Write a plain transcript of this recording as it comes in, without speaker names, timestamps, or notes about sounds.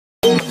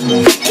What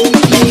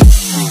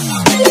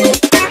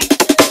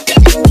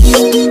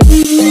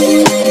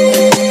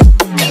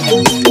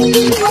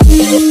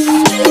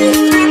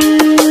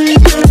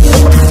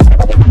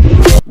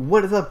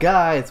is up,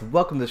 guys?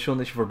 Welcome to Show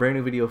Nation for a brand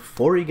new video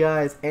for you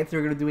guys. And today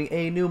we're going to be doing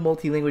a new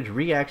multi-language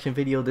reaction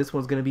video. This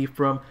one's going to be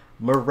from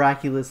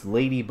Miraculous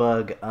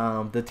Ladybug,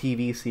 the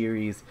TV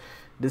series.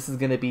 This is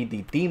going to be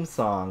the theme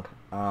song.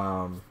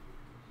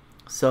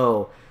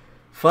 So,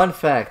 fun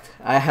fact,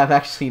 I have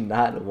actually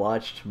not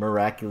watched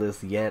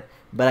Miraculous yet,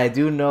 but I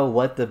do know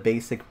what the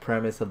basic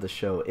premise of the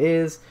show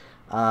is.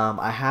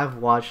 I have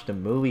watched a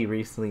movie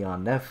recently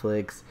on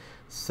Netflix.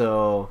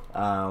 So,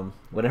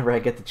 whenever I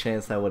get the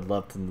chance, I would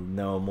love to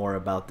know more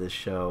about this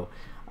show.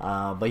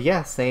 But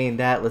yeah, saying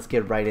that, let's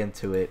get right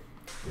into it.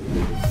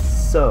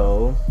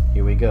 So,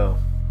 here we go.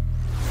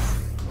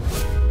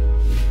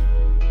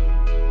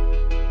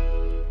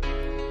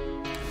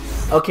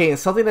 Okay, and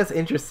something that's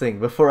interesting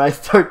before I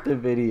start the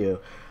video.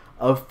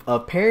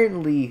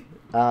 Apparently,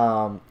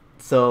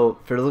 so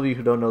for those of you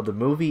who don't know, the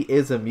movie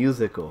is a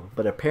musical.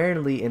 But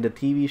apparently in the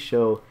TV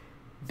show,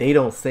 they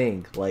don't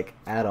sing, like,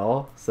 at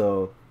all.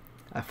 So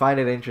I find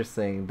it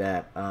interesting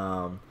that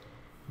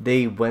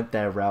they went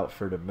that route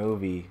for the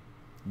movie,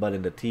 but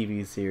in the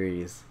TV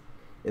series,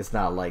 it's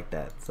not like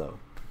that. So.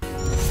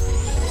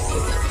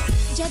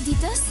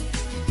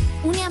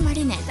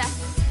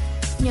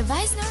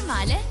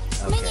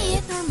 Okay,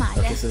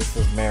 so this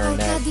is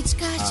Marinette.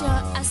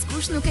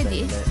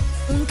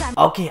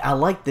 Okay, I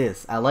like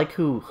this. I like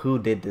who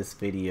did this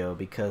video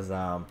because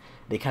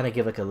they kind of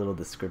give like a little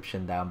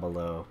description down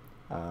below.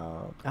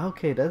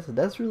 Okay,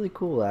 that's really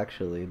cool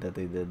actually that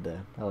they did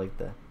that. I like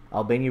that.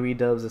 Albania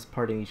redubs this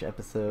part in each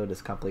episode.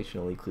 This compilation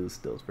only includes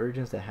those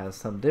versions that have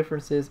some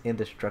differences in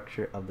the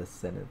structure of the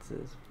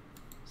sentences.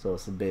 So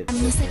it's a bit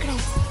different.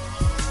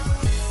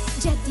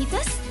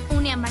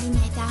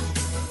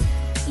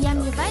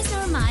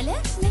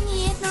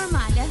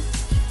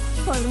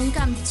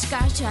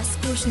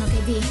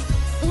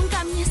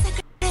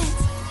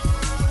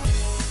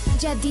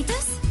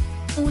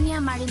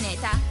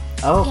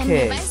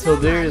 Okay,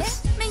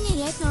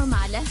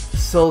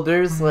 so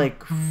there's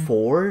like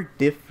 4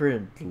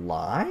 different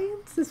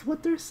lines is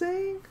what they're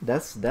saying?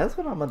 That's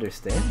what I'm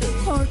understanding.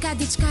 Okay,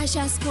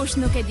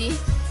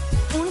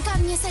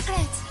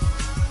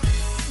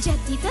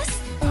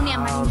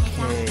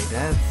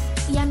 that's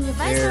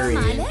very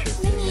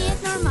interesting.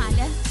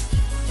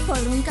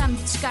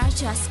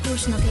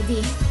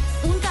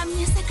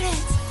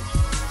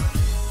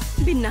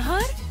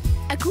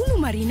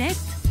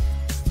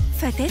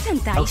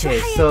 Okay,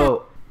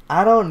 so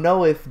I don't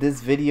know if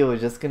this video is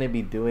just gonna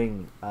be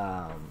doing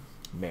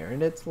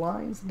Marinette's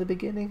lines in the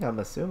beginning. I'm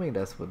assuming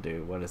that's what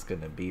it's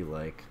gonna be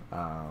like.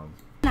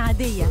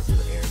 عادية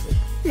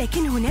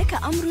لكن هناك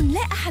أمر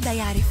لا أحد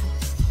يعرفه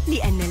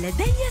لأن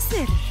لدي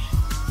سر.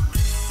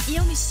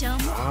 Eu me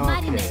chamo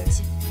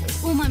Marinette,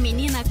 uma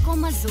menina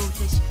como as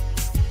outras.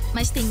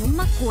 Mas tem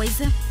uma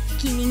coisa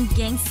que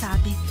ninguém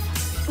sabe,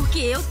 porque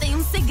eu tenho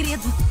um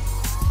segredo.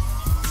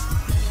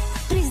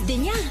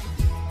 Признания,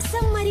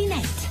 съм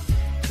Marinette.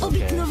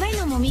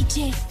 Обикновено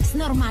момиче с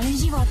нормален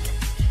живот.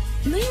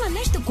 Но има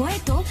нещо,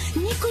 което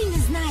никой не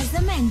знае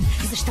за мен,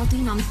 защото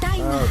имам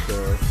тайна.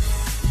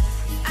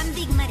 Em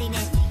dic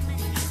Marinette,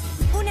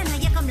 una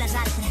noia com les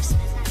altres.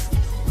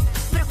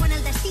 Però quan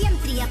el destí em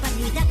tria per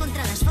lluitar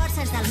contra les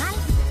forces del mal,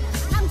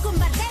 em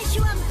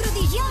converteixo en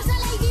prodigiosa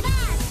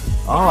Ladybug.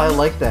 Oh, I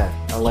like that.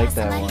 I like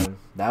that one.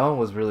 That one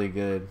was really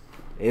good.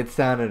 It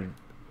sounded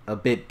a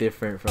bit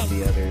different from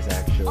the others,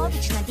 actually. Was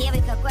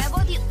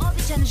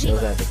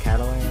that the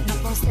Catalan? Но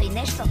постои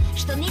нещо,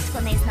 що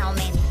никой не зна о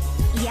мен.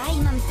 Я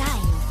имам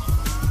тайну.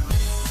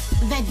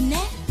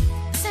 Ведне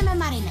jsem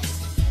Marinette.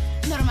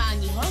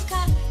 Normální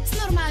holka s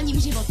normálním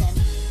životem.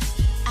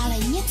 Ale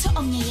něco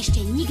o mě ještě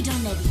nikdo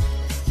neví.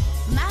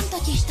 Mám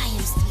totiž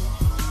tajemství.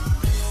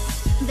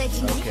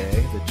 Vedne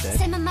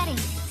jsem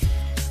Marinette.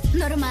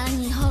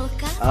 Normální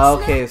holka.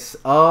 Okay.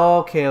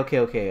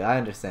 I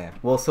understand.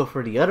 Well, so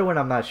for the other one,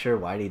 I'm not sure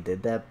why they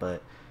did that,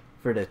 but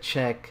for the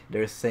Czech,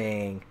 they're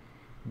saying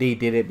they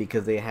did it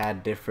because they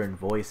had different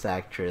voice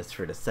actress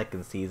for the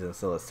second season.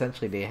 So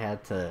essentially, they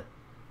had to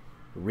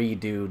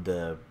redo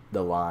the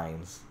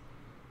lines.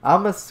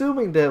 I'm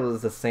assuming that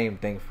was the same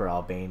thing for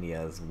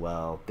Albania as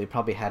well. They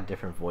probably had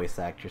different voice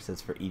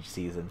actresses for each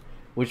season,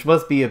 which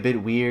must be a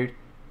bit weird.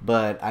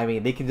 But I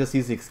mean, they can just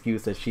use the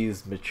excuse that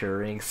she's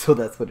maturing, so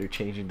that's what they're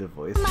changing the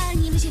voice. I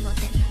mean,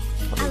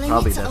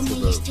 probably that's what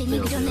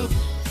they'll do.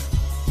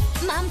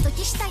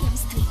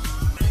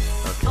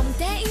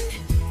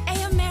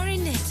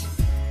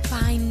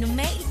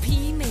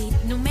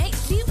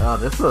 Oh,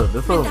 this was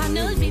really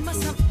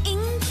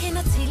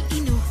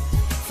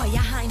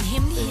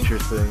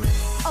interesting.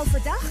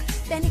 Overdag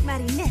ben ik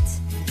Marinette,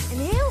 een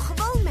heel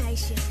gewoon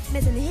meisje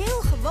met een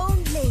heel gewoon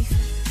leven.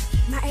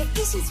 Maar er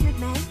is iets met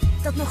mij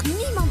dat nog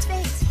niemand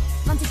weet,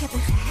 want ik heb een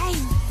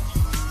geheim.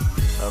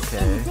 Okay.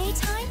 In the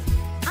daytime,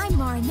 I'm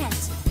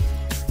Marinette.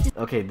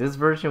 Okay, this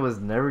version was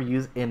never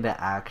used in the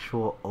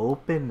actual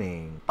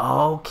opening.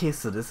 Okay,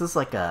 so this is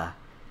like a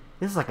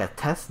This is like a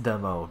test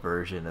demo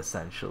version,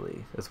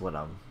 essentially, is what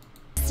I'm...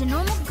 Just a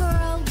normal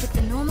girl with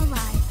a normal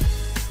life.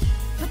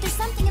 But there's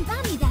something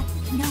about me that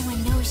no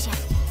one knows yet.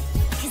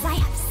 Because I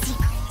have a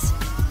secret.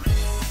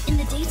 In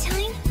the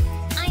daytime,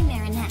 I'm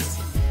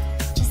Marinette.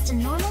 Just a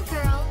normal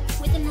girl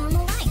with a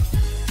normal life.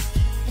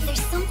 But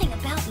there's something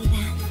about me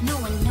that no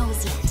one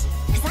knows yet.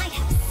 Because I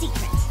have a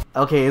secret.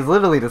 Okay, it's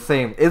literally the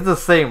same. It's the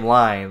same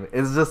line.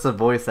 It's just the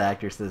voice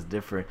actress is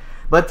different.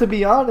 But to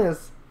be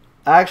honest,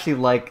 I actually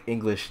like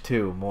English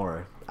 2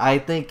 more. I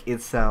think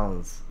it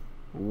sounds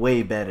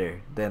way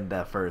better than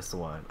that first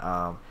one.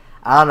 I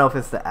don't know if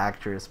it's the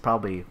actress.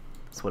 Probably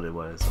that's what it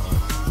was.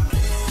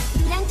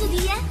 Durante o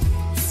dia,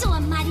 sou a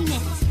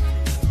Marinette.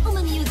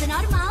 Uma miúda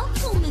normal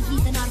com uma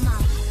vida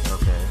normal.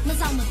 Okay. Mas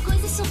há uma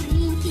coisa sobre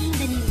mim que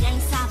ainda ninguém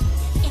sabe.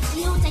 É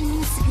que eu tenho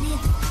um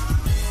segredo.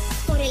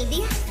 Por el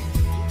día,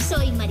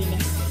 soy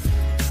Marinette.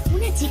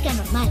 Una chica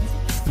normal,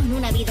 con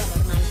una vida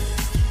normal.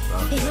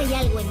 Okay. Pero hay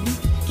algo en mí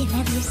que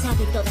nadie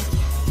sabe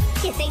todavía.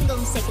 Que tengo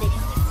un secreto.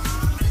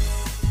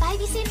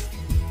 Päivisin,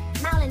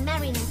 mä olen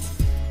Marinette.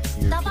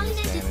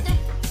 Tavallinen tyttö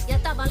ja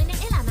tavallinen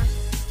elämä.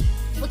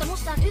 Mutta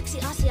musta on yksi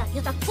asia,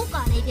 jota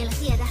kukaan ei vielä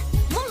tiedä.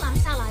 Mulla on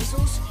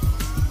salaisuus.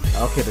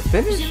 Okay, the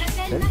finish. Je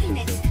m'appelle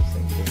Marinette.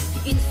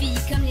 Une fille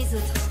comme les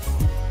autres.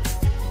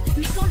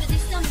 Mais quand le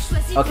destin me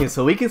choisit... Okay,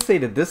 so we can say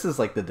that this is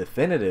like the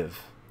definitive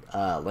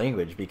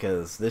language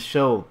because this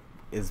show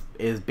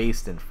is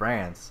based in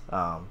France.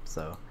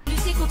 So.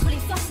 Lutter contre les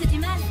forces du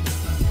mal.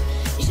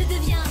 Je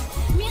deviens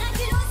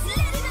Miraculous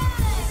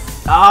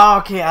Ladybug. Oh,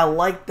 okay, I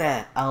like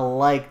that. I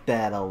like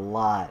that a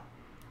lot.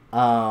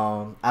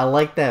 I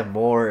like that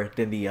more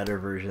than the other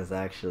versions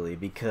actually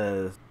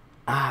because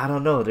I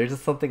don't know. There's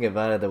just something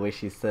about it the way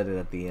she said it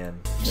at the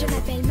end. Je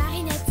m'appelle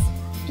Marinette,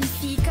 une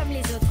fille comme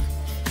les autres.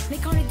 Mais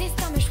quand le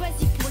destin me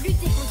choisit pour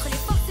lutter contre les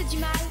forces du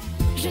mal,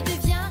 je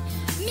deviens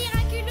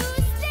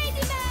Miraculous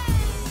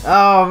Ladybug.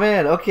 Oh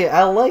man, okay,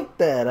 I like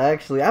that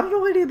actually. I don't know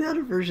why the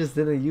other versions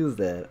didn't use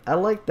that. I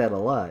like that a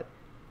lot.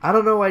 I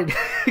don't know why.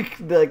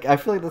 Like, I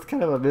feel like that's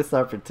kind of a missed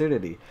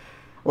opportunity.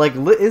 Like,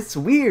 it's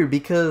weird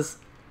because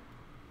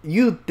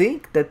you'd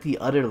think that the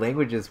other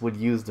languages would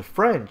use the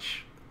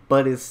French,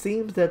 but it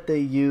seems that they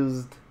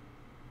used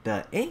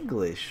the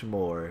English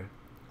more.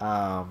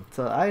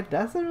 So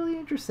that's really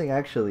interesting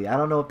actually. I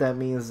don't know if that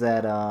means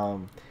that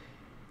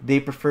they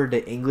prefer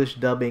the English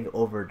dubbing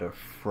over the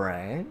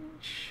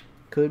French.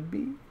 Could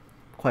be,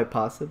 quite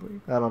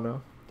possibly. I don't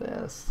know.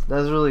 That's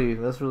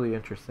really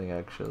interesting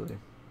actually.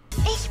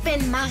 Ich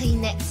bin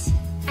Marinette.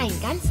 Ein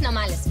ganz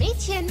normales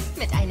Mädchen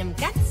mit einem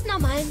ganz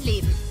normalen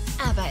Leben.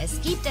 Aber es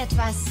gibt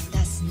etwas,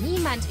 das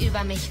niemand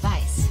über mich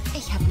weiß.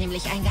 Ich habe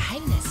nämlich ein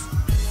Geheimnis.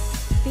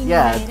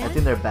 Yeah, I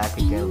think they're back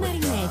again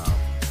with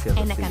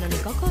Ένα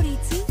κανονικό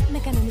κορίτσι με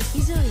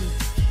κανονική ζωή.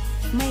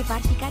 Μα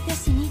υπάρχει κάτι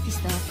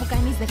ασυνήθιστο που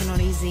κανείς δεν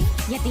γνωρίζει,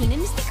 γιατί είναι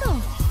μυστικό.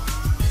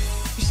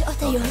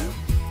 בשעות היום,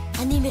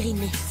 אני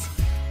מרינט.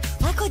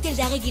 רק עוד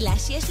ילדה רגילה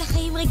שיש לה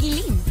חיים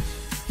רגילים.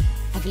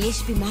 אבל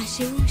יש בי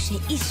משהו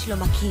שאיש לא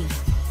מכיר,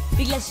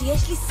 בגלל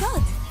שיש לי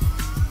סוד.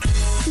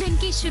 दिन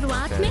की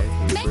शुरुआत में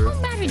मैं हूँ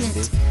marinate,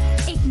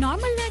 एक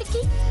normal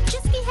लड़की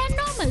जिसकी है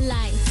नॉर्मल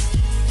लाइफ।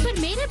 पर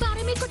मेरे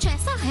बारे में कुछ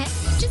ऐसा है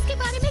जिसके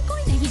बारे में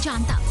कोई नहीं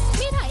जानता।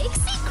 मेरा एक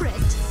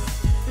secret.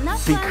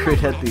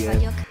 Secret at the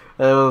end.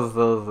 That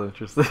was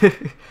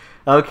interesting.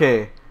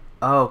 Okay,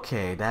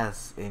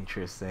 that's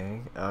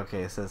interesting.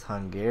 Okay, it says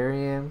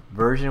Hungarian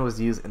version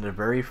was used in the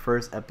very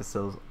first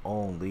episodes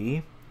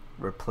only,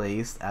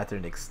 replaced after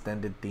an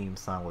extended theme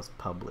song was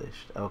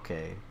published.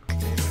 Okay.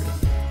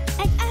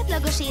 Egy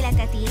átlagos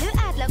életet élő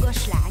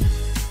átlagos lány.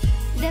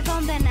 De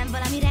van bennem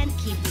valami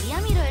rendkívüli,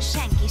 amiről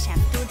senki sem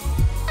tud.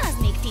 Az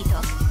még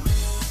titok.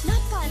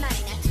 Nappal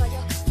Marinette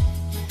vagyok.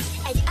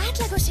 Egy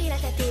átlagos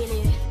életet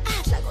élő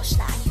átlagos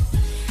lány.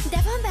 De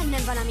van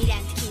bennem valami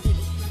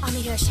rendkívüli,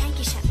 amiről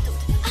senki sem tud.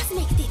 Az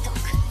még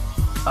titok.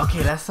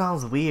 Okay, that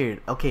sounds weird.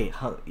 Okay,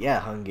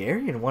 yeah,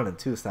 Hungarian 1 and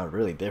 2 sound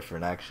really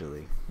different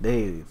actually.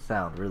 They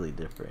sound really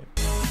different.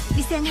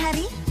 Isang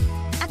hari,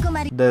 ako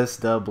Marinette. This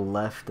dub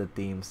left the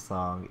theme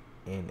song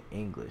in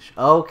English.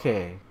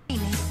 Okay.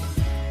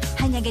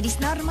 Hanya gadis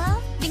normal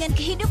dengan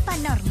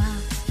kehidupan normal.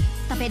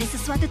 Tapi ada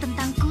sesuatu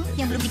tentangku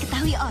yang belum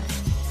diketahui orang,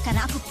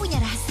 karena aku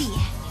punya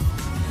rahasia.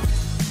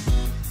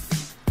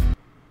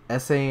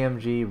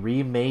 SAMG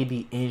remade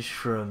the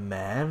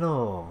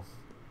instrumental.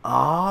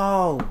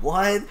 Oh,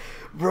 what?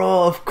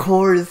 Bro, of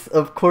course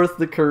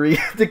the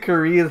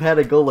Koreans had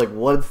to go like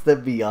one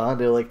step beyond.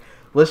 They're like,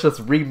 let's just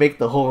remake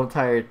the whole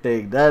entire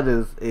thing. That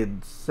is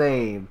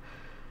insane.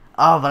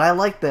 Oh, but I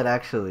like that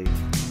actually.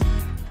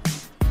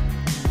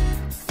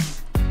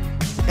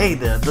 Hey,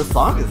 the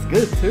song is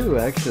good too,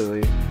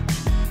 actually.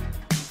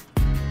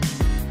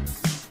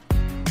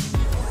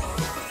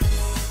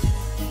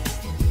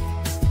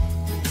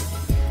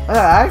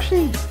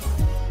 Actually,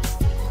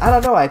 I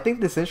don't know. I think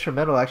this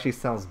instrumental actually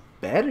sounds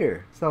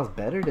better. Sounds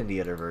better than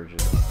the other version.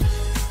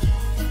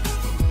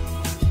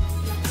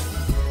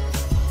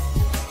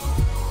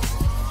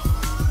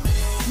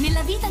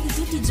 Nella vita di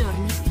tutti i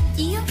giorni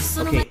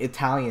Okay,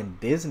 Italian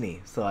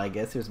Disney, so I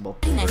guess there's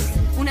multiple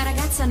versions. Una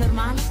ragazza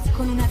normale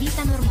con una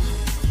vita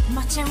normale.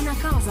 Ma c'è una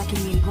cosa che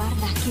mi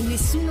riguarda che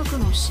nessuno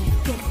conosce,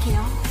 perché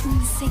ho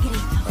un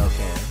segreto.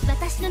 Okay.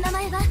 私の名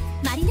前は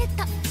マリネッ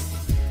ト。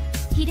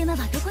昼間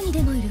はどこに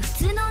でもいる普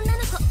通の女の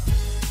子。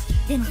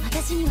でも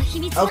私には秘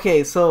密が。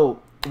Okay, so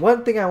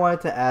one thing I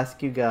wanted to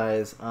ask you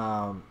guys,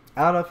 I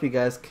don't know if you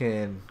guys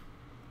can,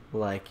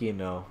 like, you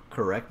know,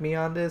 correct me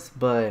on this,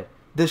 but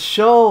the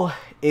show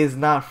is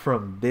not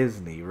from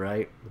Disney,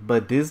 right?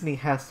 But Disney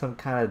has some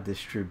kind of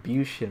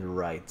distribution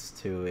rights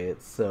to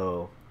it,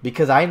 so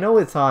because I know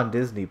it's on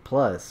Disney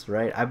Plus,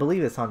 right? I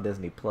believe it's on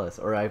Disney Plus,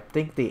 or I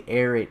think they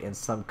air it in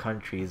some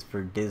countries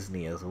for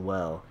Disney as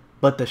well.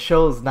 But the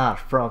show's not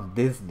from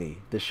Disney.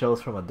 The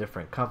show's from a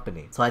different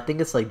company. So I think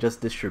it's like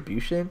just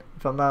distribution,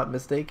 if I'm not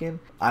mistaken.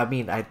 I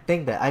mean, I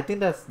think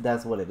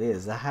that's what it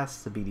is. That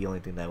has to be the only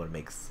thing that would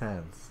make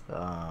sense.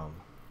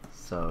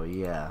 So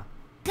yeah.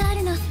 があ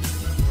るの。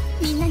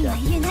みんなには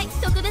言えない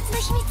特別な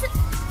秘密.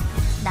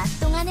 나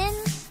동안은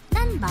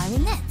난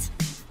마리넷.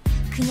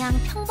 그냥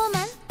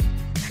평범한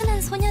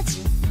흔한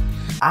소녀지.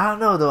 I don't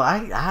know though.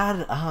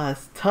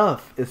 It's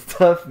tough. It's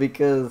tough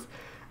because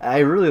I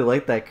really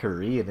like that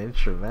Korean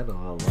instrumental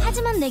a lot.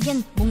 하지만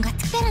내겐 뭔가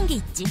특별한 게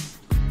있지.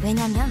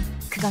 왜냐면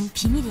그건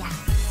비밀이야.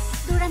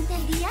 노란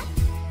딸기야?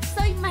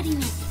 Soy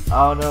Marinette.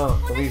 Oh no.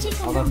 Una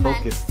chica I'm not normal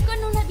focused. con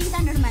una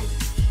vida normal.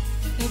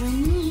 Pero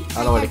en mí I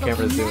don't know why hay the algo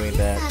camera's que doing nadie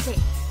that. sabe.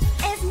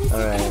 Es mi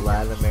Alright, secreto.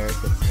 Latin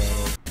American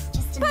Spanish.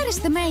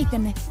 Парesta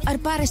meitene, ar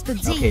paresta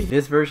Okay, dzī.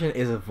 this version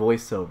is a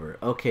voiceover.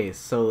 Okay,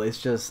 so it's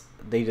just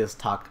they just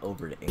talk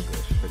over the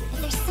English pretty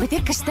much. Bet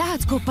ir kas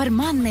tāds, ko par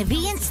mani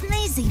neviens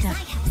nezina.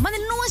 Man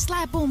ir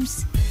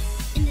noslēpums.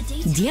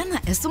 Diena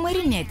esu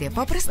Marinetė,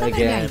 paprasta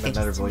Again, mergaitė,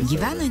 another voiceover.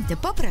 gyvenanti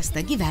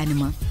paprastą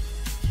gyvenimą.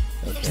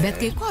 Bet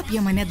kai ko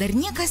apie mane dar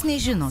niekas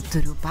nežino,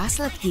 turiu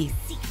paslaptį.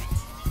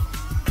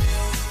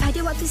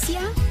 Pada waktu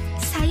siang,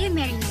 saya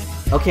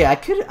Marinette. Okay, I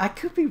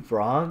could be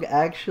wrong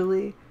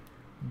actually,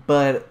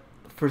 but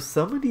for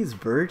some of these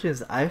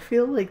versions, I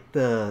feel like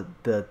the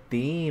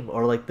theme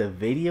or like the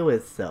video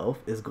itself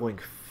is going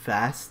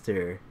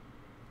faster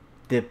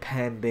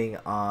depending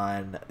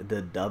on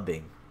the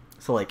dubbing.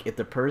 So like if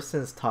the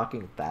person's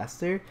talking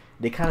faster,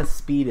 they kind of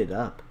speed it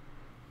up.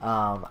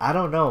 I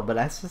don't know, but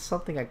that's just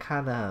something I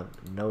kind of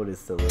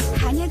noticed a little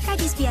bit. Hanya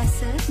gadis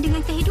biasa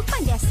dengan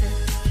kehidupan biasa.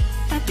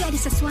 Tapi ada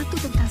sesuatu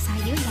tentang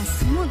saya yang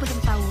semua belum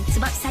tahu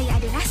sebab saya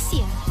ada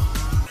rahsia.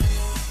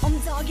 Om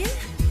dagen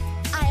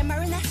er jeg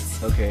Marinette.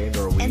 Okay, En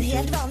Norwegian.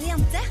 helt vanlig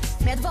jente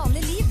med et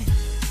vanlig liv.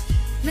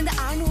 Men det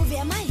er noe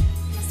ved meg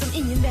som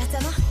ingen vet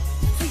ennå.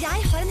 For jeg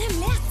har en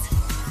hemmelighet.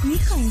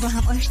 میخوایم با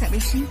هم آشنا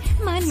بشیم.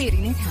 من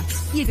مارینت هم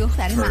یه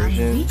دختر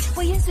معمولی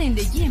با یه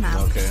زندگی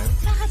معمولی.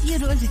 Okay. فقط یه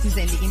روزی تو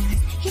زندگیم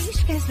هست که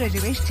هیچ کس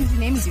راجبش چیزی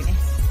نمیدونه.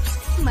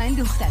 من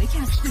دختر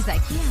کفش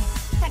ذکیم.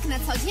 Tak na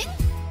co dzień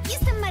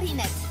jestem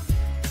Marinette.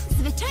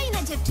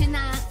 Zwyczajna dziewczyna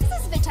ze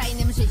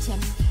zwyczajnym życiem.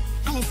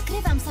 Ale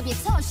skrywam sobie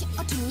coś,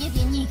 o czym nie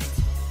wie nikt.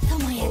 To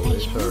moja Oh,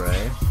 it's tajemnica.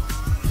 alright.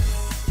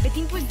 Pe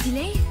timpul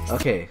zilei,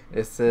 Okay,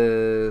 it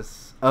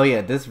says... Oh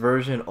yeah, this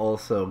version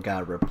also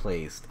got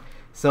replaced.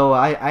 So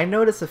I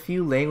noticed a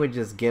few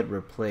languages get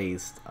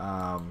replaced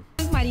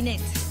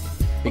Marinette.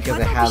 because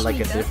it had like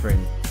a different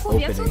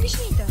opening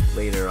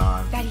later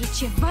on. Dar e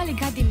ceva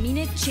legat de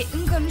mine ce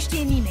încă nu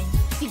știe nimeni.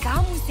 Fiindcă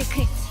am un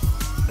secret.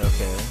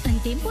 Okay. În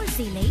timpul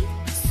zilei,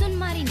 sunt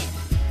Marinette.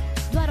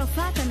 Doar o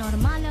fată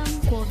normală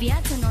cu o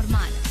viață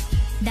normală.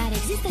 Dar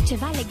există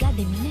ceva legat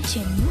de mine ce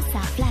nu s-a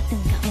aflat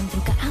încă, pentru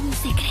că am un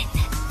secret.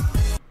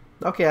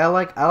 Okay, I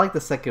like the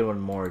second one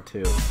more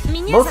too.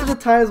 Most of the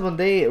times when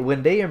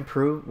they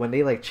improve, when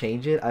they like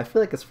change it, I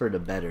feel like it's for the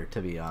better, to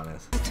be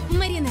honest.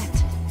 Marinette.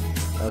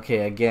 Okay,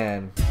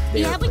 again,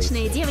 they Я replaced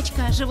обычная it.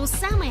 девочка, живу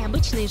самой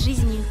обычной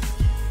жизнью.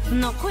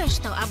 Но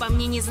кое-что обо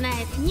мне не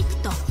знает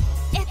никто.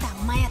 Это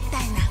моя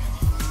тайна.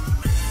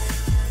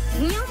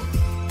 Днем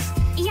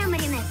я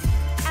Marinette.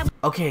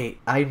 Okay,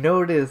 I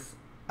noticed.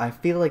 I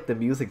feel like the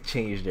music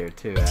changed there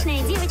too.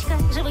 Обычная Actually. девочка,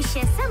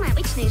 живущая самой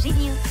обычной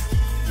жизнью.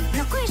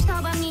 Но кое-что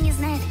обо мне не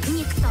знает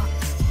никто.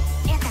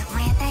 Это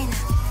моя тайна.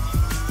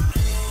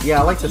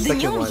 Yeah, I like the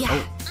second one.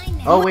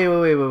 yeah. Oh,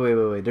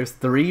 wait. There's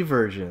 3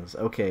 versions.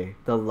 Okay,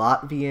 the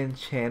Latvian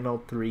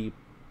channel 3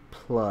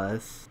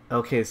 plus.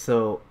 Okay,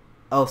 so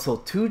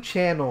 2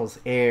 channels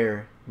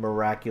air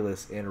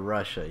Miraculous in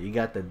Russia. You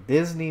got the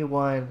Disney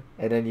one,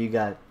 and then you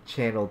got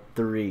channel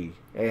 3,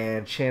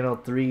 and channel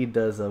 3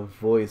 does a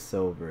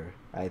voiceover,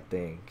 I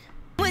think.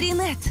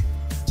 Marinette.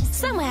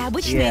 Самая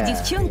обычная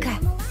девчонка.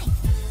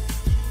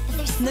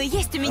 Но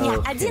есть у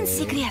меня один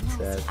секрет.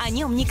 О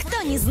нем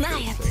никто не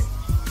знает.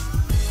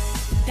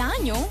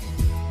 Danju,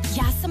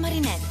 ja sam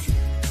Marinette.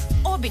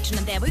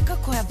 Obična devojka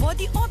koja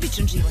vodi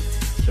običan život.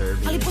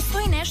 Ali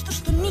postoji nešto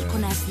što niko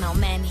ne zna o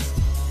meni.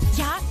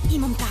 Ja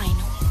imam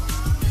tajnu.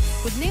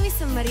 Po dnevi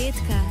sem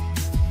Marjetka.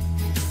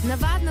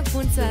 Navadna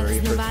punca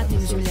z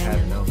navadnim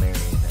življenjem.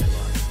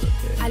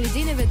 A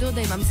ljudje ne vedo,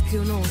 da imam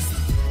skrivnost.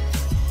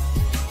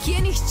 Ki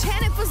je nihče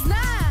ne pozna.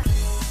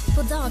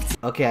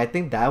 Okay, I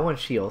think that one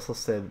she also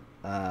said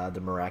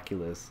the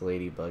Miraculous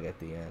Ladybug at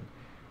the end.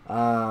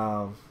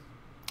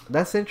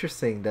 That's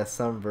interesting that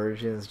some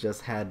versions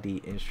just had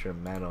the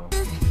instrumental.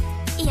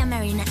 Är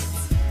Marinette.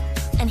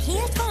 En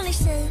helt vanlig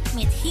tjej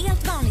med ett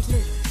helt vanligt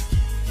liv.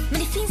 Men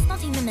det finns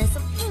någonting med mig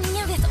som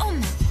ingen vet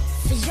om.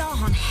 För jag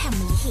har en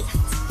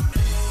hemlighet.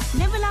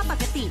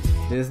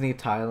 Disney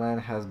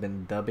Thailand has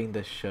been dubbing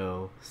the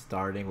show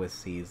starting with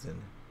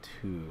season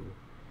 2.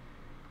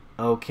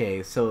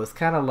 Okay, so it's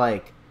kind of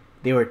like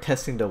they were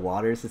testing the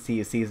waters to see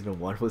if season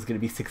 1 was going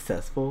to be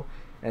successful,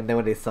 and then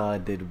when they saw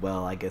it did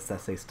well, I guess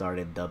that's they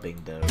started dubbing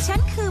the... ฉัน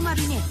คือมา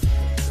ริเนต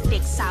เด็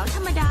กสาวธร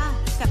รมดา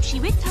กับชี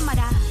วิตธรรม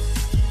ดา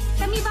แ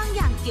ต่มีบางอ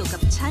ย่างเกี่ยวกั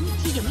บฉัน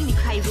ที่ยังไม่มี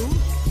ใครรู้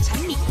ฉัน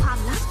มีความ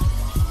ลับ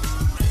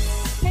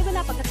ในเวล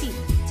าปกติ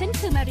ฉัน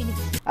คือมาริเนต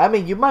I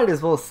mean, you might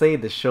as well say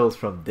the show's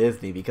from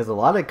Disney because a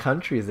lot of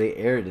countries they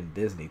aired in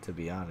Disney, to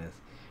be honest.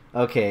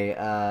 Okay,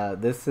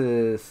 this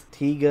is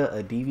Tiga,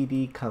 a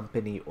DVD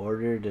company,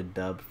 ordered a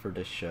dub for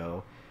the show,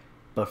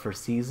 but for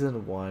season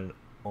 1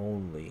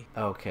 only.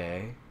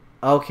 Okay,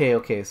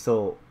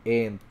 so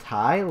in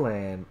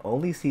Thailand,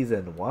 only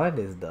season 1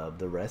 is dubbed,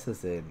 the rest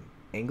is in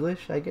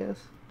English, I guess?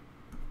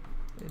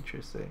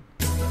 Interesting.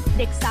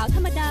 เด็กสาวธ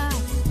รรมดา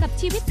กับ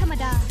ชีวิตธรรม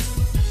ดา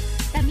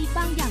แต่มีบ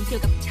างอย่างเกี่ย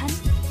วกับฉัน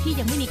ที่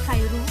ยังไม่มีใคร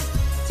รู้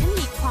ฉัน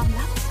มีความ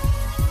ลับ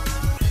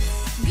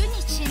Gün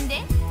içinde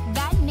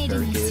ben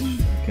Marinette'im.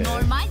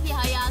 Normal bir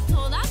hayatı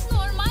olan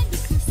normal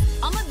bir kız.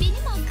 Ama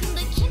benim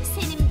hakkında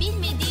kimsenin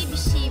bilmediği bir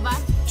şey var.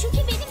 Çünkü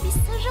benim bir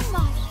sırrım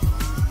var.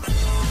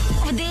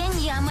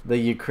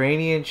 The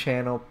Ukrainian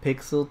channel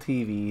Pixel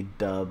TV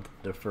dubbed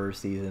the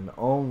first season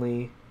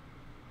only.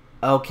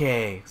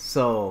 Okay,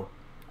 so...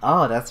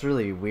 Oh, that's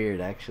really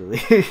weird actually.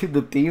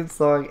 The theme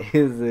song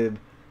is in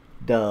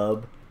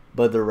dub,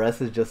 but the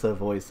rest is just a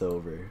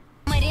voiceover.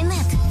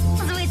 Марінет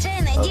 –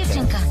 звичайна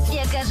дівчинка,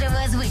 яка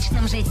живе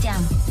звичним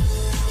життям.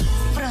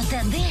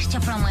 Проте дещо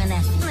про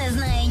мене не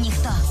знає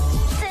ніхто.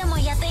 Це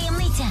моя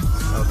таємниця.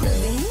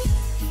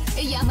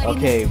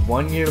 Okay,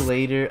 1 year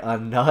later,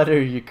 another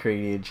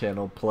Ukrainian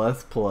channel, Plus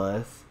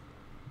Plus,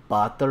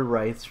 bought the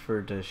rights for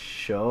the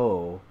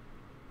show.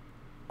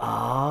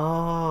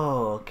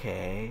 Oh,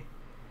 okay.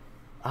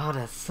 Oh,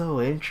 that's so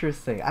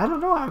interesting. I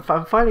don't know.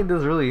 I'm finding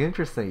this really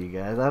interesting, you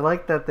guys. I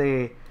like that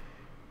they...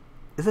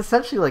 It's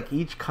essentially like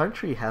each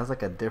country has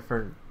like a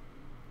different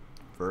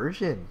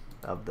version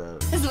of the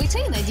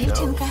Звичайна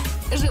дівчинка.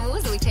 Живу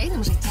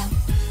звичайним життям.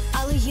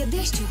 Але є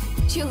дещо,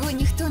 чого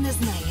ніхто не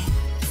знає.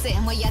 Це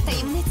моя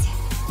таємниця.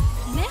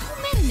 मैं हूँ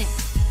marinate,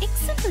 एक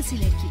simple सी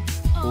लड़की।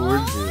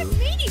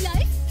 Rainy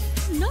life.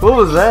 No What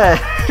was that?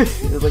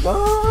 It was like,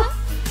 oh,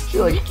 she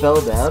like fell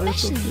down or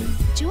something.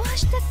 जो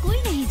आज तक कोई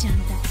नहीं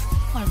जानता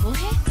और वो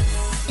है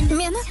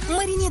Мен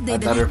Маринет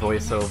Another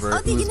voiceover.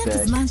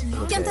 Who's back?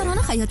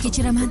 Kamtarona hayot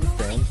kechiraman.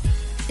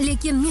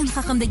 Lekin men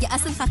haqimdagi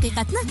asl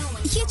haqiqatni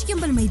hech kim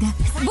bilmaydi.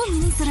 Bu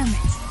mening sirim.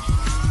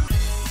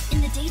 In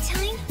the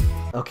daytime,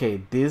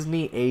 Okay,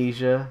 Disney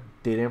Asia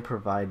didn't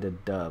provide the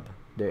dub.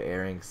 They're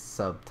airing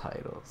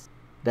subtitles.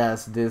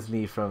 That's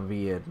Disney from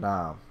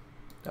Vietnam.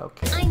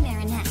 Okay. I'm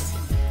Marinette.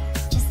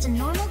 Just a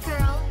normal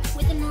girl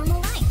with a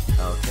normal life.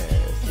 Okay.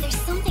 But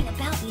there's something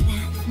about me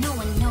that no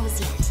one knows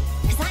yet.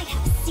 Because I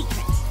have a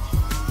secret.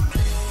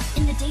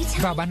 In the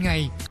daytime... Vào ban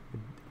ngày.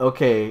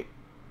 Okay.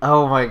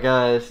 Oh my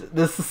gosh.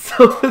 This is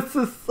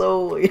so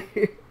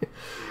weird.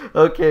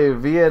 Okay,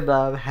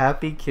 Vietnam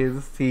Happy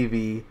Kids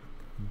TV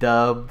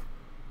dubbed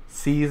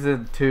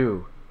season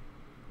 2.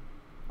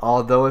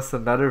 Although it's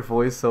another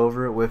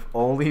voiceover with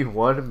only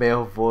one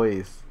male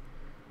voice.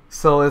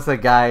 So it's a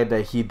guy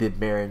that he did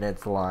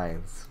Marinette's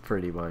lines,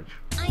 pretty much.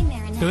 I'm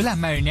Marinette. Tớ là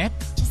Marinette,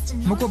 Just a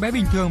một cô bé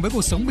bình thường với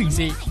cuộc sống bình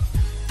dị.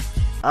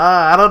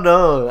 I don't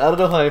know. I don't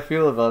know how I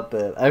feel about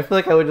that. I feel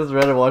like I would just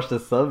rather watch the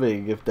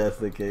subbing if that's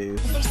the case.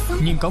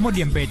 Nhưng có một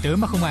điểm về tớ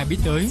mà không ai biết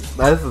tới.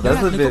 That's Đó là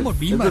a tớ bit có một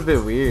bí that's a mật. bit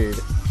weird.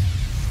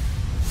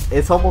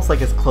 It's almost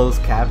like it's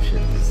closed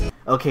captions.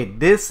 Okay,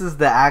 this is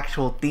the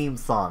actual theme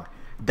song.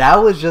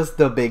 That was just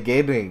the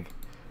beginning.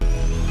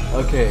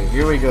 Okay,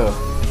 here we go.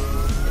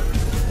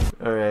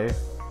 Alright.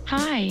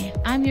 Hi,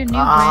 I'm your new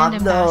brand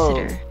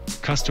ambassador.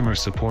 Customer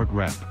support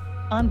rep.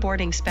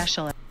 Onboarding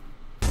specialist.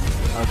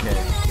 Okay.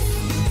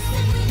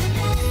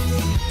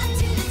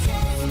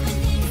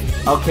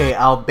 Okay,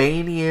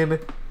 Albanian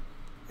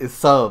is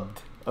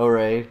subbed.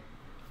 Alright.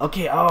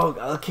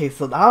 Okay,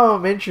 so now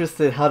I'm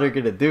interested how they're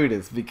gonna do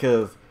this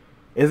because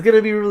it's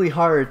gonna be really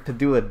hard to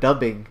do a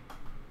dubbing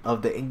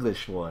of the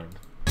English one.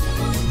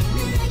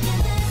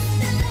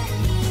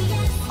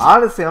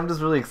 Honestly, I'm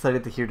just really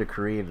excited to hear the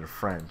Korean and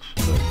French.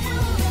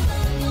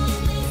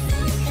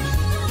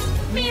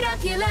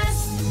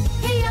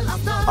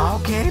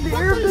 Okay,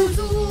 there it is.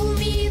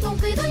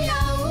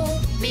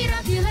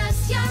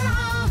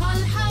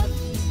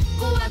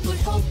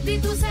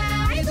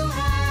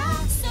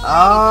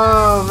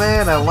 Oh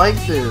man, I like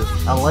this.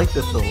 I like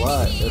this a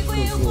lot. That's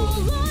so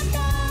cool.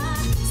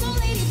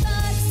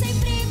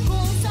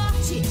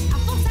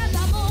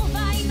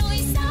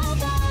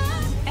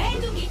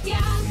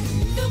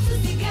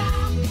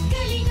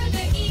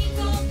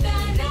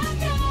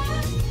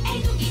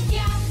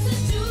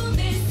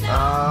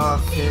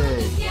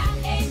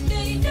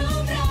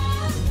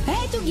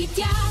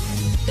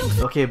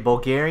 Okay,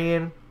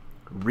 Bulgarian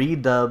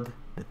redubbed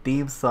the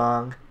theme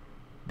song.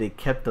 They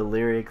kept the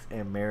lyrics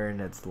and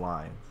Marinette's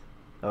lines.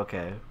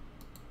 Okay.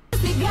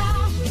 The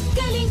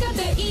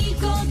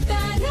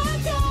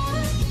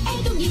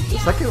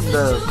second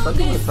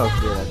one sounds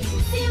good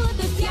actually.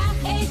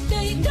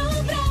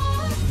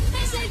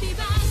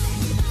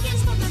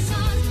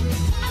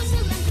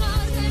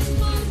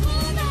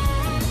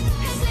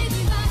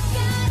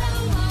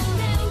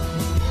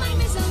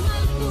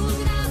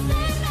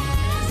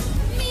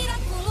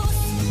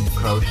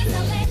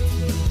 Crochet.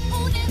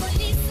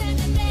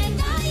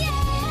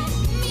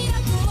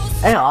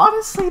 And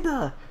honestly,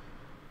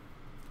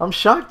 I'm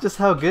shocked just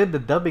how good the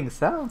dubbing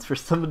sounds for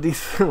some of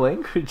these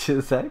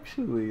languages,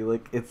 actually.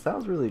 Like, it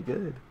sounds really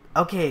good.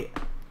 Okay,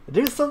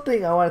 there's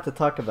something I wanted to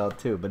talk about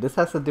too, but this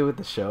has to do with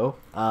the show.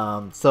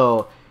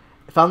 So,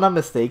 if I'm not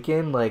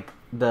mistaken, like,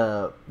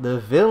 the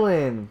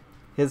villain,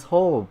 his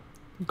whole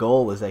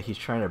goal is that he's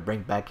trying to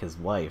bring back his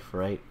wife,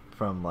 right?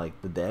 From, like,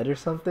 the dead or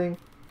something.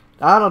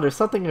 I don't know, there's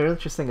something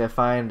interesting I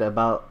find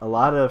about a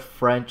lot of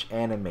French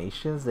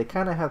animations. They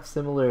kind of have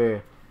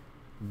similar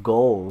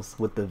goals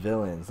with the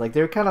villains. Like,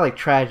 they're kind of like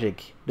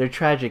tragic. They're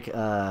tragic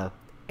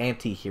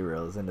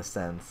anti-heroes in a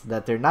sense.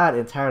 That they're not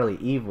entirely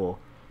evil,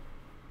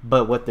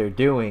 but what they're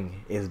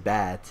doing is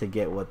bad to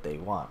get what they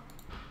want.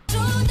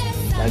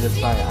 I just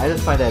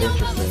find that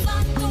interesting.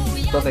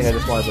 Something I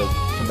just wanted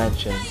to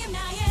mention.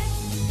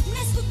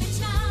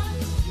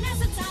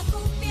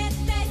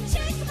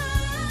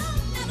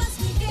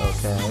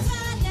 Okay.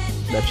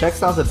 The Czech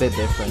sounds a bit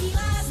different.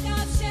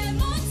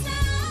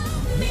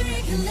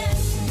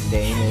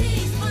 Danish.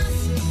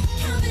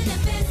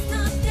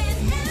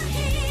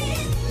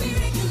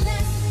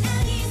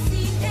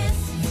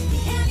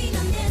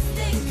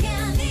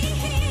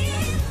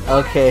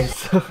 Okay,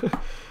 so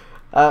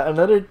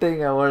another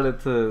thing I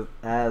wanted to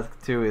ask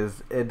too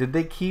is, did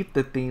they keep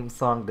the theme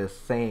song the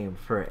same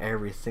for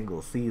every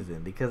single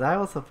season? Because I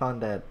also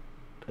found that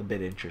a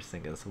bit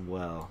interesting as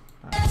well.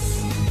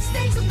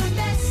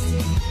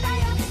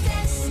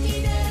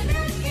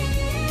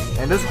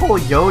 And this whole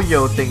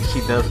yo-yo thing she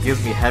does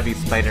gives me heavy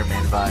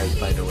Spider-Man vibes,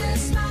 by the way.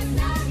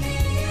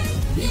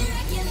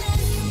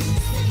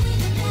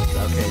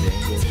 Okay, the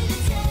English.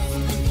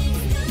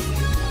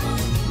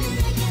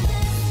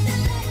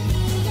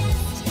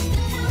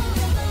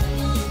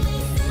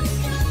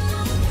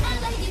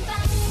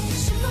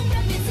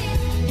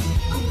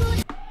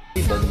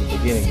 But in the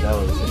beginning, that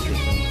was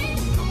interesting.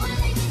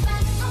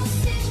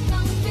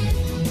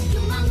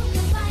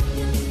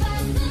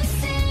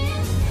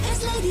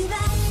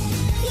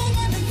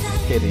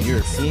 Okay, the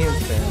European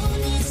fan.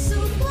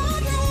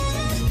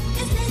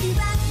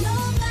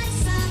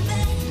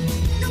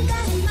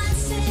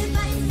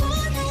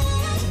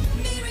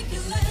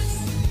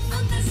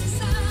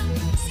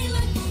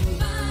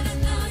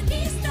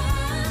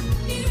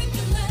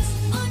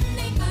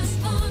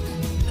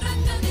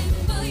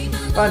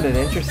 I find it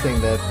interesting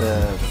that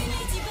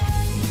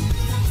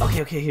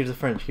okay, here's a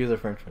French one.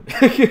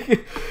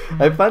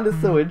 I find it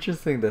so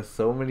interesting that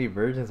so many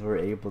versions were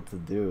able to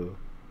do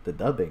the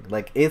dubbing.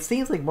 Like, it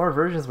seems like more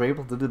versions were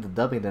able to do the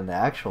dubbing than the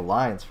actual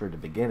lines for the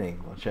beginning,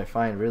 which I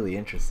find really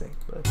interesting.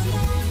 But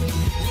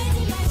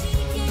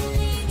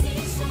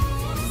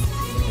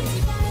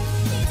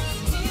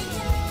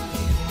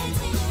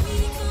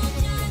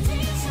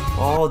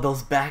oh,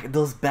 those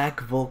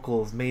back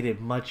vocals made it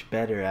much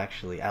better.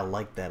 Actually, I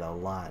like that a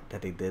lot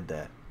that they did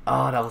that.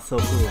 Oh, that was so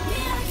cool.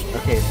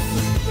 Okay,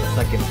 the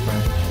second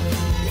French.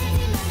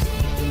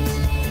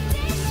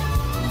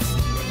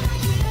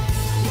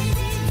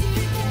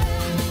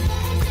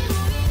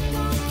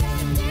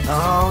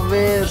 Oh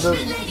man,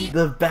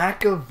 the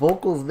backup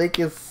vocals make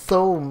it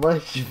so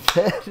much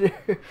better.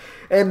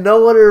 And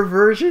no other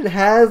version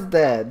has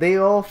that. They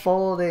all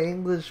follow the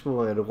English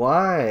one.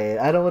 Why?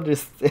 I don't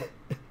understand.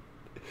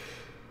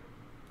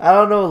 I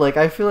don't know, like,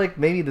 I feel like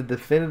maybe the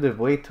definitive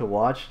way to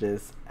watch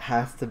this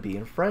has to be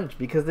in French,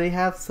 because they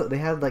have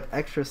like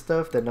extra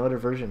stuff that no other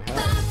version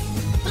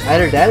has.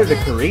 Either that or the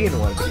Korean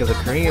one, because the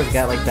Korean's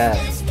got like that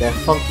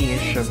funky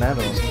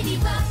instrumental.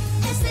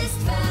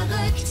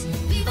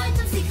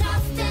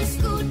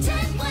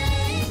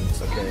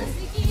 Okay.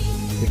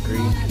 The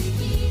Greek.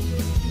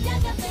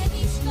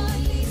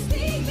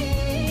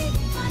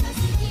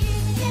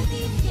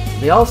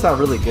 They all sound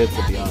really good,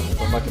 to be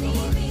honest, I'm not gonna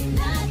lie.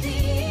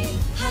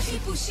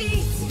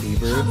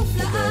 Bieber,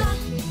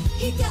 okay.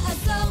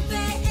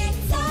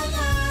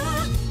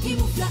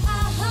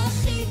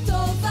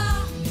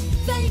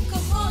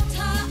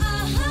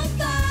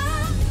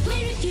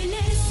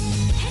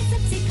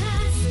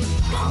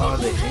 Oh,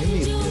 the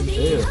Indies good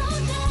too.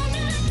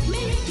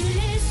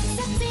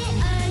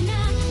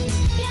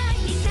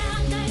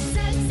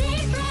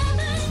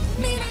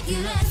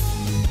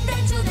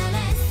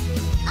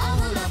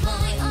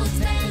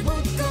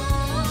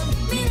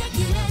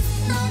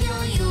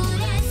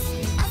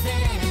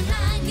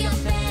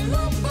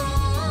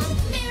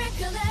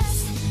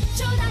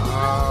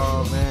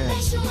 Oh man.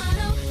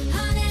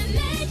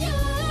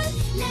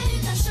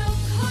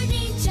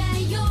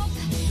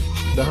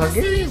 The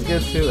Hungarian's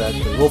good too,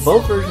 actually. Well,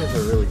 both versions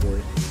are really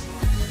good.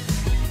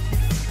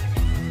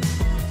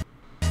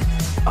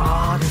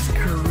 Ah, this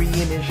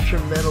Korean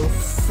instrumental's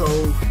so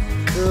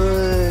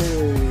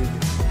good.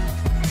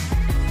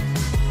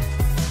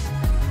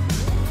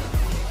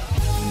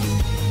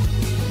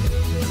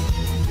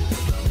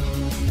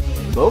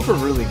 Both are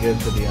really good,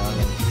 to be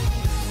honest.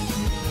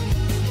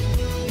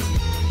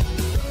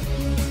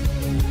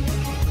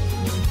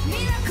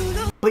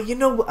 But you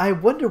know, I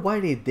wonder why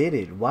they did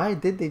it. Why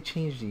did they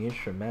change the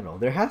instrumental?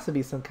 There has to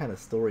be some kind of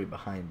story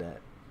behind that.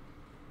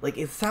 Like,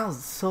 it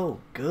sounds so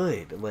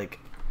good. Like,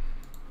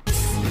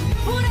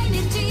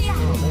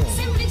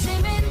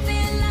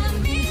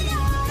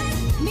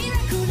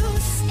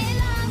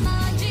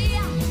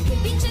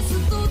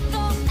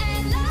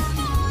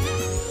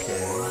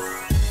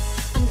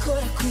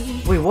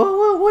 wait,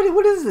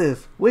 what is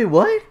this? Wait,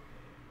 what?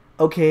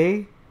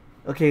 Okay,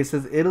 it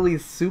says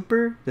Italy's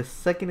Super, the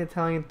second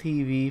Italian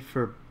TV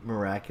for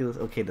Miraculous.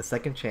 Okay, the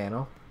second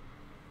channel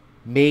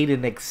made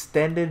an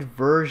extended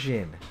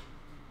version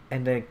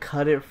and then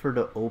cut it for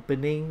the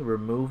opening,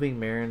 removing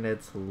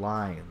Marinette's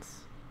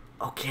lines.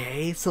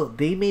 Okay, so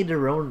they made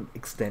their own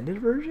extended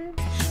version?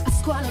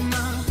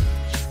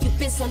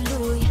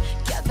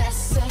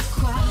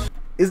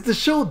 Is the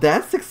show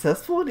that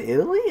successful in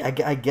Italy?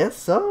 I guess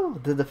so.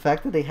 The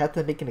fact that they had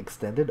to make an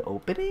extended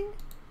opening?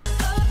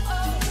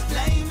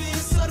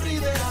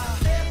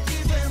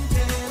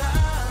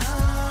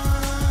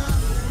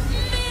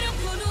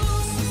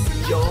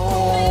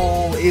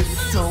 Yo, it's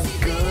so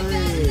good.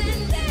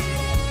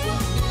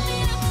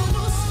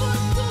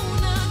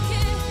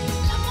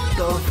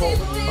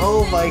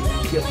 Oh my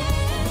god.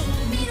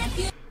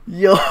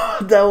 Yo,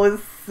 that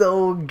was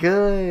so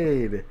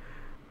good.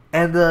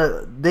 And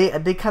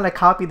they kind of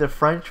copied the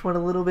French one a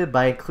little bit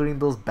by including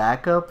those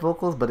backup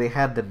vocals, but they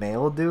had the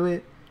male do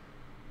it.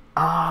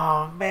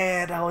 Oh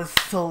man, that was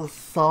so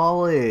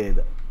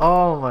solid.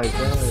 Oh my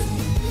god.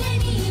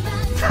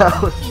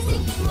 That was so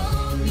good.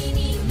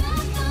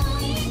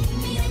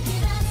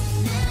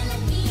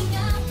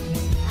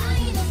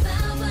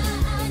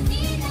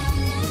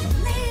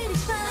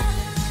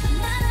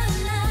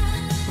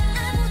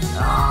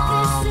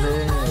 Oh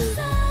man.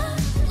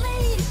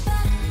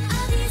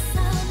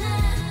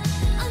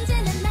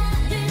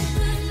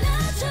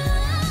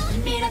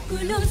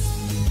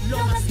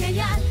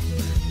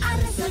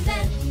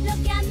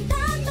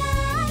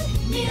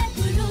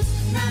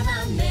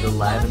 The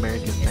Latin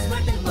American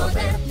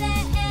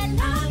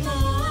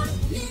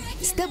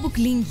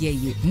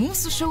Stebuklingieji,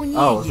 mūsų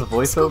Oh, the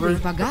voiceover?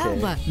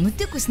 Pagalba,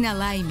 nutikus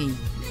nelaimiai.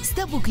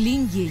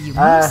 Stebuklingieji,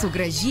 Ah. mūsų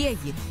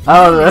gražieji. I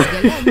don't know.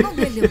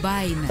 Nugali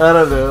baimę. I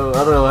don't know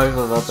how I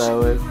feel about that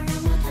one.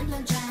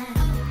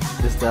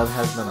 This dub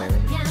has no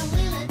memory.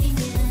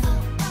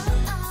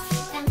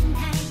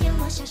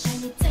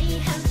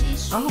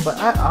 Oh, but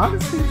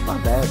honestly, it's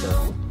not bad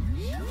though.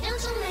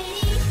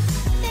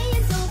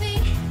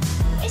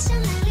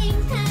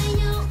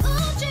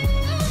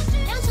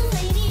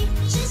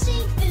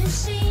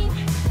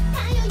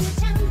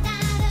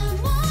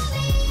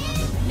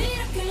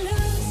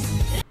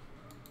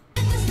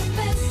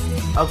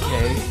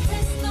 Okay.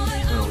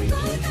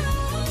 Norwegian.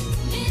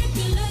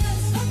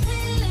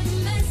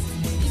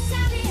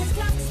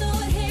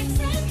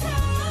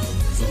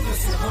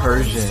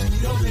 Persian.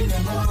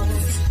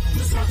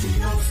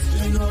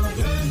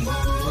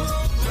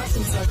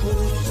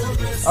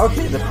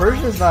 Okay, the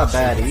Persian's not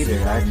bad either,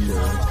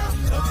 actually.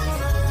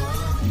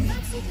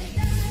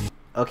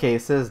 Okay,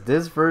 it says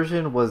this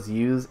version was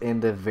used in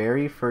the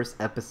very first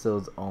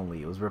episodes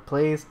only. It was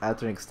replaced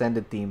after an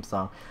extended theme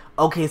song.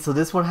 Okay, so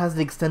this one has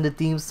the extended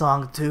theme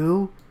song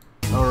too?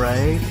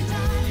 Alright.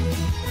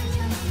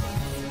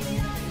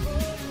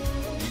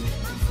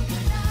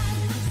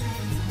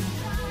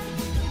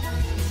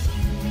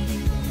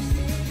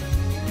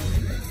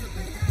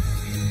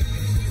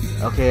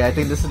 Okay, I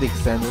think this is the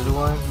extended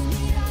one.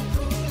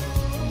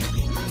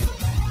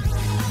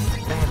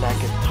 Man, that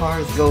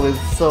guitar's going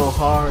so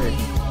hard.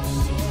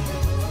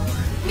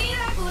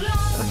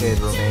 Okay,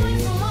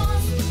 Romanian.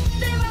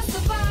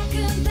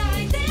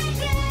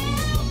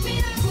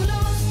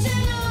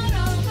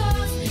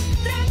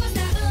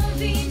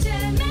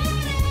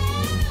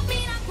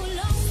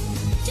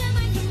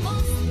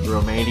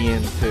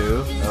 Romanian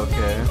too,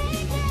 okay.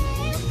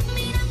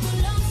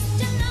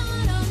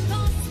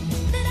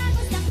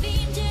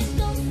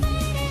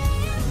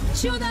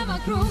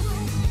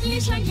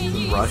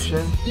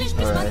 Russian?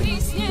 Alright,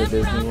 the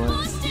Disney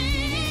one.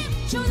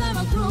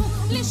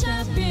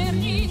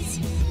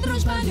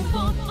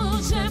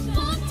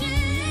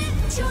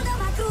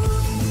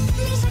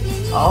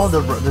 Oh,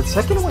 the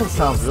second one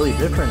sounds really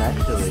different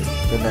actually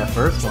than that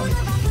first one.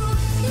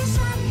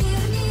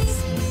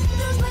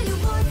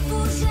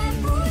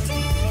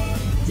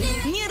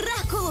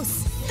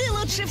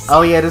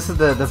 Oh yeah, this is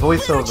the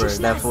voiceover,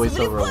 that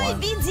voiceover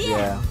one.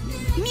 Yeah,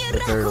 the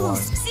third one.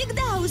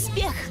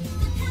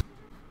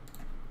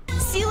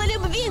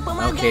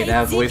 Okay,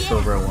 that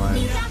voiceover one.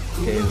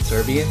 Okay, the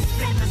Serbian.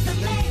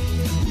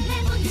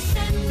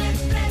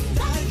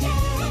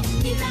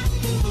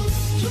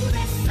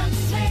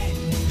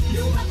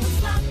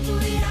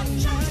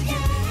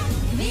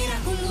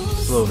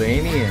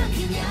 Slovenian.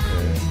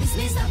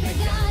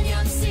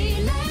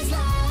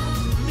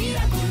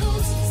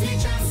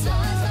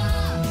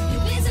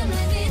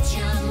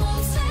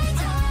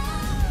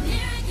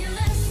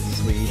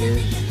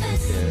 Swedish.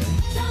 Okay.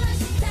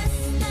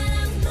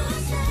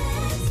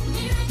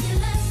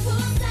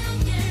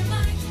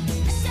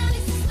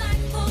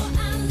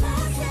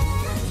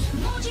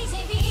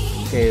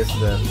 Okay, it's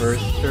the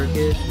first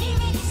Turkish.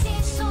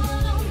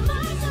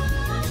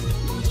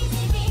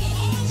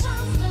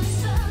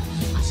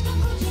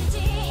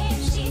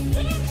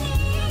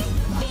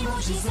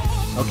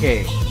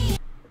 Okay,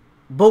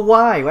 but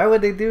why? Why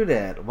would they do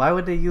that? Why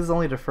would they use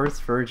only the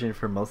first version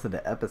for most of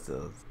the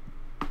episodes?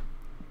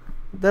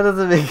 That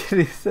doesn't make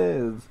any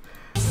sense.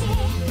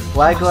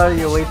 Why go out of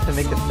your way to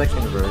make a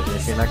second version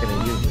if you're not going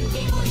to use it?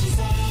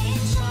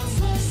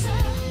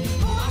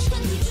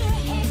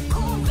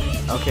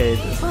 Okay,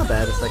 it's not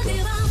bad. It's like a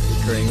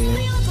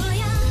Ukrainian.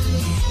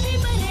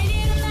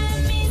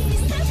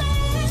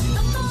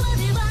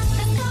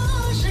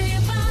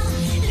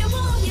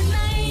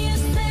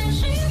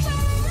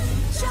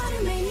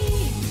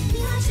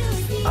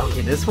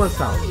 Okay, this one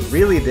sounds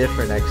really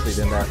different actually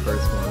than that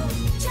first one.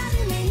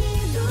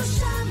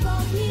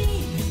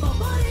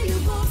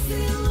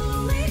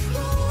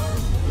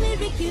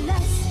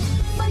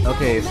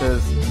 Okay, it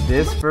says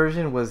this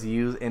version was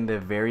used in the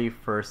very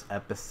first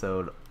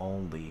episode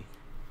only,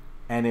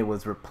 and it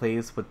was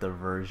replaced with the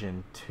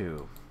version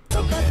 2.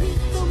 Okay.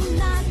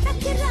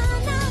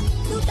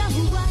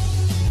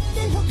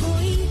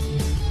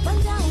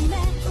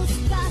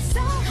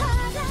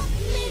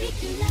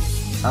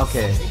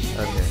 Okay,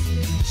 okay.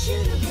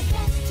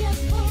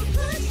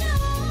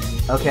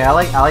 Okay, I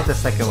like the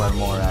second one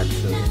more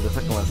actually. The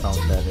second one sounds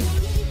better.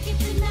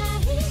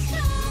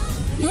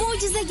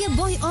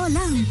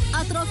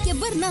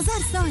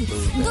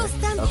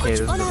 Okay,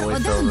 this is the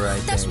voiceover, I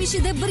think.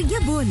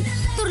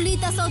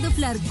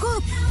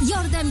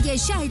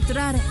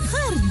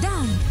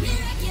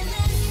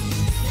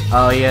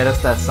 Oh yeah,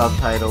 that's that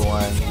subtitle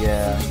one.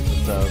 Yeah,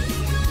 so.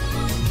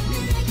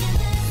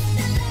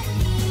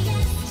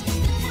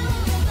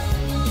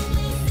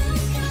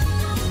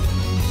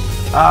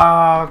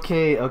 Oh,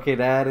 okay,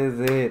 that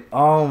is it.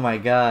 Oh my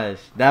gosh,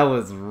 that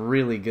was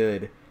really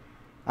good.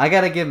 I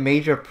gotta give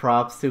major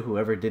props to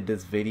whoever did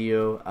this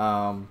video.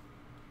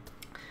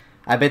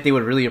 I bet they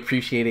would really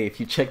appreciate it if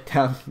you check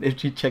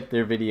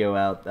their video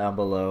out down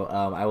below.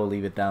 I will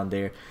leave it down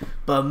there.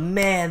 But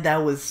man,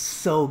 that was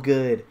so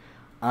good.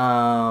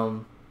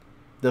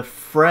 The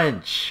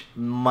French,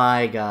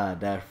 my god,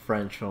 that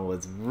French one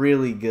was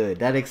really good.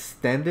 That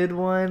extended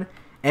one,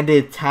 and the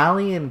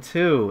Italian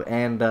too,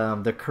 and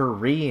the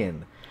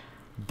Korean.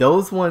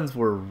 Those ones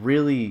were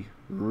really,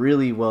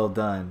 really well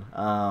done.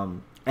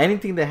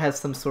 Anything that has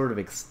some sort of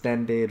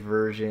extended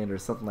version or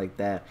something like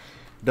that,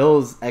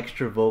 those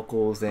extra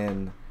vocals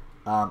and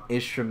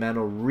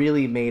instrumental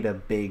really made a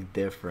big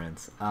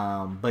difference.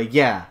 But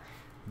yeah,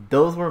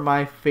 those were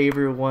my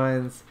favorite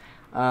ones.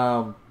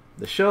 The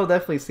show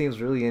definitely seems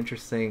really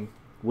interesting.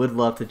 Would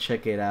love to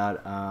check it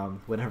out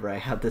whenever I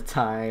have the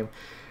time.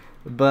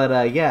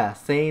 But yeah,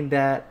 saying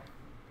that,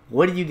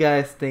 what do you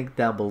guys think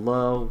down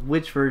below?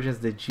 Which versions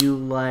did you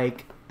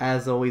like?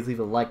 As always, leave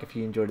a like if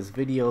you enjoyed this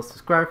video.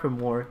 Subscribe for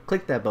more.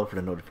 Click that bell for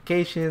the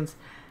notifications.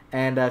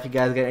 And if you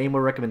guys got any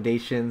more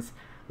recommendations,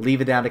 leave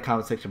it down in the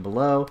comment section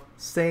below.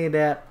 Saying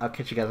that, I'll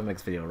catch you guys in the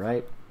next video,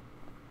 right?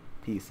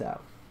 Peace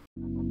out.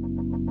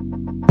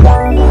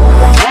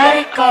 Let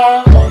it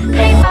go.